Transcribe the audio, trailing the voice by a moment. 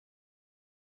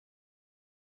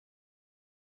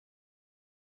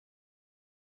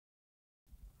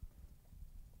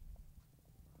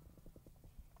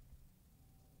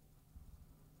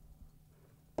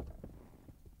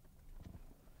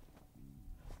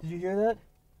Did you hear that?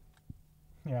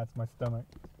 Yeah, it's my stomach.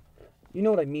 You know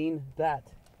what I mean? That.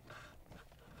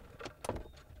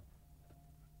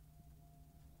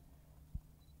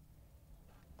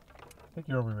 I think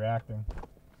you're overreacting.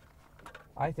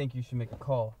 I think you should make a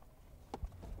call.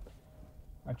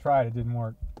 I tried, it didn't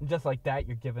work. And just like that,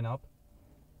 you're giving up? Do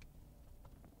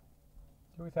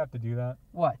you always have to do that?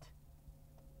 What?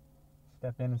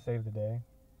 Step in and save the day?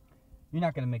 You're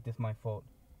not gonna make this my fault.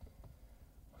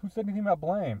 Who said anything about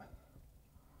blame?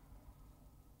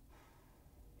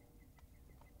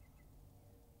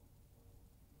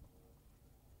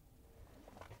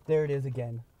 There it is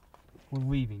again. We're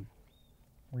leaving.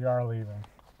 We are leaving.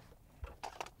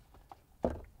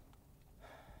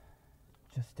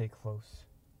 Just stay close.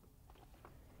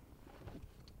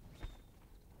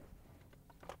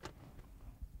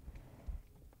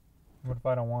 What if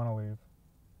I don't want to leave?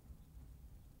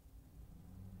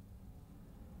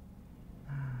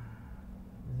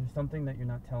 Is there something that you're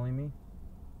not telling me?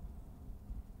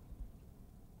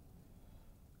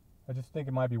 I just think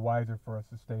it might be wiser for us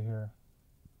to stay here.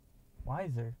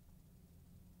 Wiser?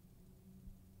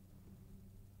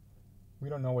 We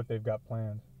don't know what they've got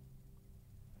planned.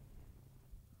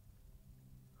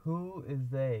 Who is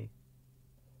they?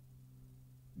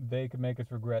 They could make us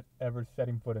regret ever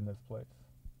setting foot in this place.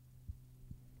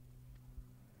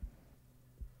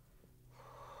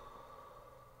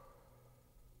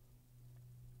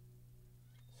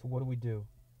 So what do we do?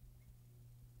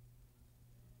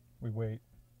 We wait.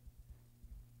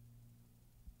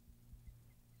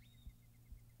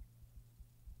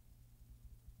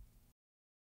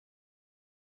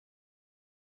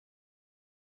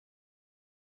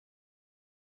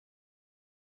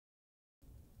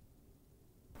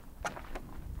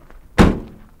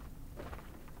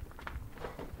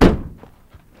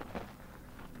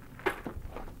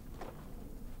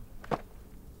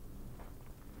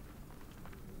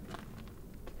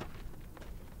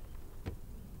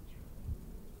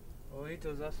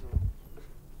 Oídos eso.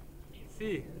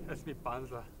 Sí, es mi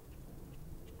panza.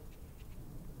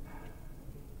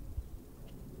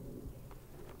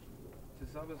 ¿Tú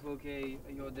sabes lo que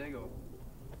yo digo?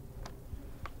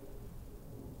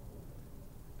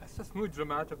 Esto es muy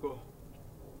dramático.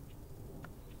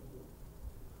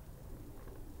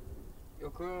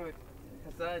 Yo creo que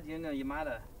está de una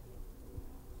llamada.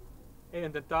 He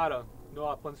intentado, no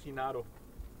ha funcionado.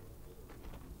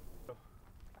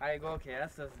 Algo que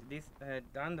estás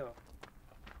dando.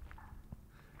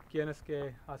 Tienes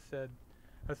que hacer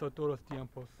eso todos los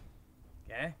tiempos.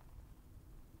 ¿Qué?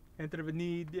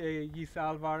 Intervenir y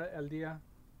salvar el día.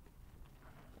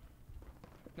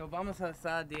 No vamos a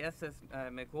hacer de esas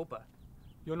mi culpa.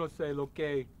 Yo no sé lo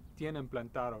que tienen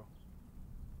plantado.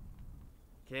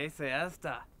 ¿Qué es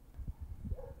esta?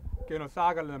 Que nos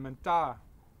haga lamentar.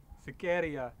 Se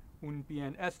quería un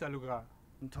bien este lugar.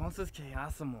 Entonces, ¿qué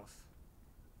hacemos?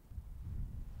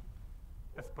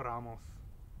 Esperamos.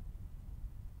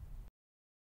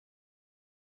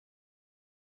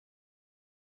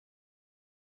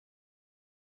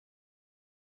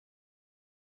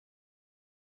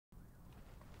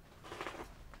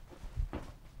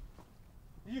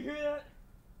 You hear that?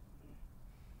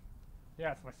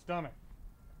 Yeah, it's my stomach.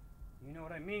 You know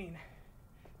what I mean.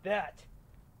 That.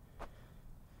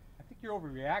 I think you're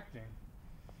overreacting.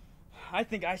 I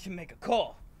think I should make a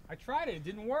call. I tried it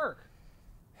didn't work.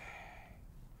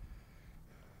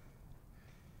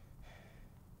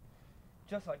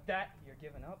 Just like that, you're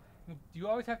giving up? Do you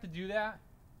always have to do that?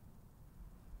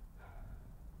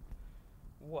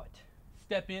 What?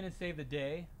 Step in and save the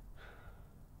day?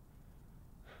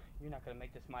 You're not gonna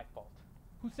make this my fault.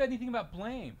 Who said anything about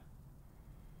blame?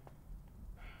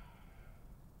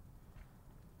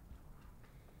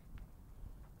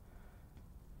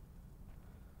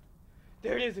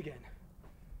 There it is again.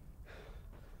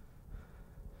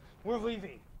 We're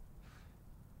leaving.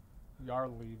 We are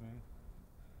leaving.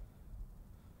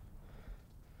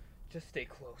 Just stay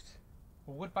close.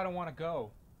 Well, what if I don't want to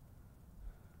go?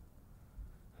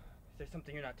 Is there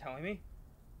something you're not telling me?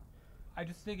 I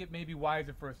just think it may be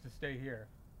wiser for us to stay here.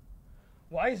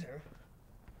 Wiser?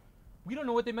 We don't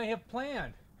know what they may have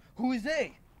planned. Who is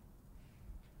they?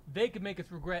 They could make us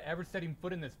regret ever setting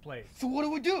foot in this place. So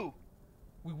what do?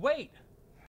 We wait.